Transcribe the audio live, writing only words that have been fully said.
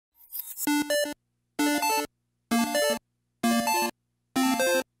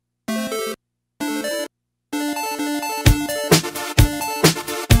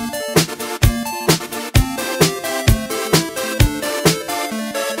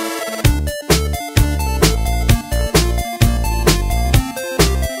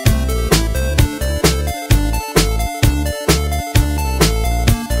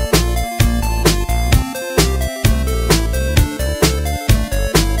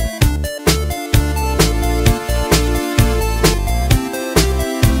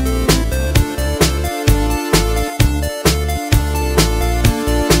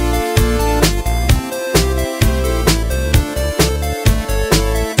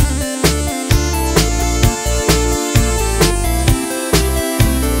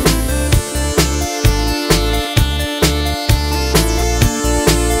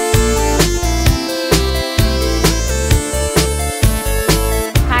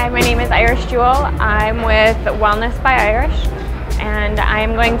JEWELL. I'm with Wellness by Irish, and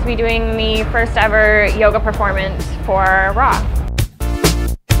I'm going to be doing the first ever yoga performance for Raw.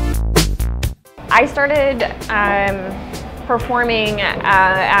 I started performing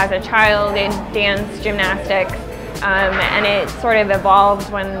as a child in dance, gymnastics, and it sort of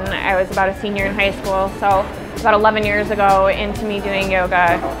evolved when I was about a senior in high school, so about 11 years ago into me doing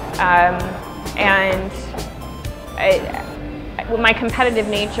yoga, my competitive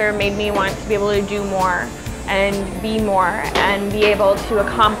nature made me want to be able to do more and be able to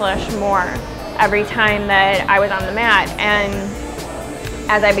accomplish more every time that I was on the mat. And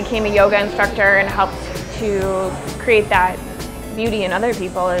as I became a yoga instructor and helped to create that beauty in other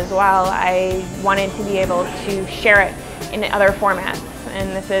people as well, I wanted to be able to share it in other formats, and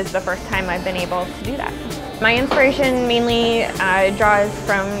this is the first time I've been able to do that. My inspiration mainly draws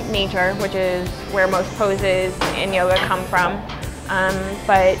from nature, which is where most poses in yoga come from,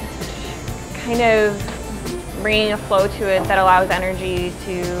 but kind of bringing a flow to it that allows energy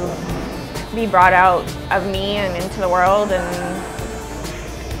to be brought out of me and into the world and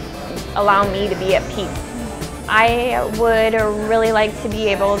allow me to be at peace. I would really like to be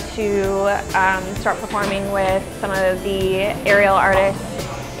able to start performing with some of the aerial artists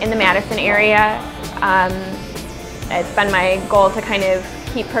in the Madison area. It's been my goal to kind of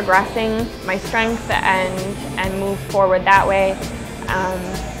keep progressing my strength and move forward that way.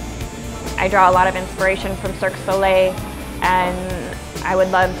 I draw a lot of inspiration from Cirque du Soleil, and I would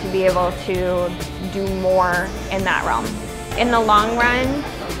love to be able to do more in that realm. In the long run,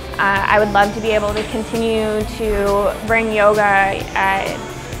 I would love to be able to continue to bring yoga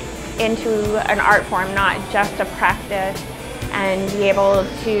into an art form, not just a practice, and be able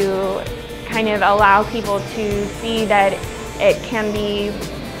to kind of allow people to see that it can be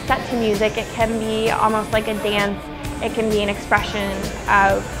set to music, it can be almost like a dance, it can be an expression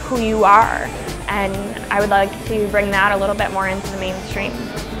of who you are, and I would like to bring that a little bit more into the mainstream.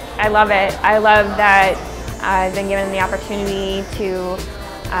 I love it. I love that I've been given the opportunity to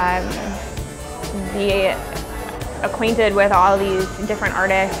be acquainted with all these different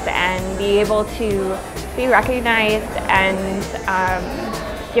artists and be able to be recognized and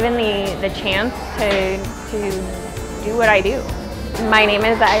given the chance to do what I do. My name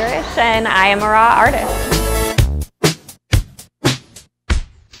is Irish and I am a raw artist.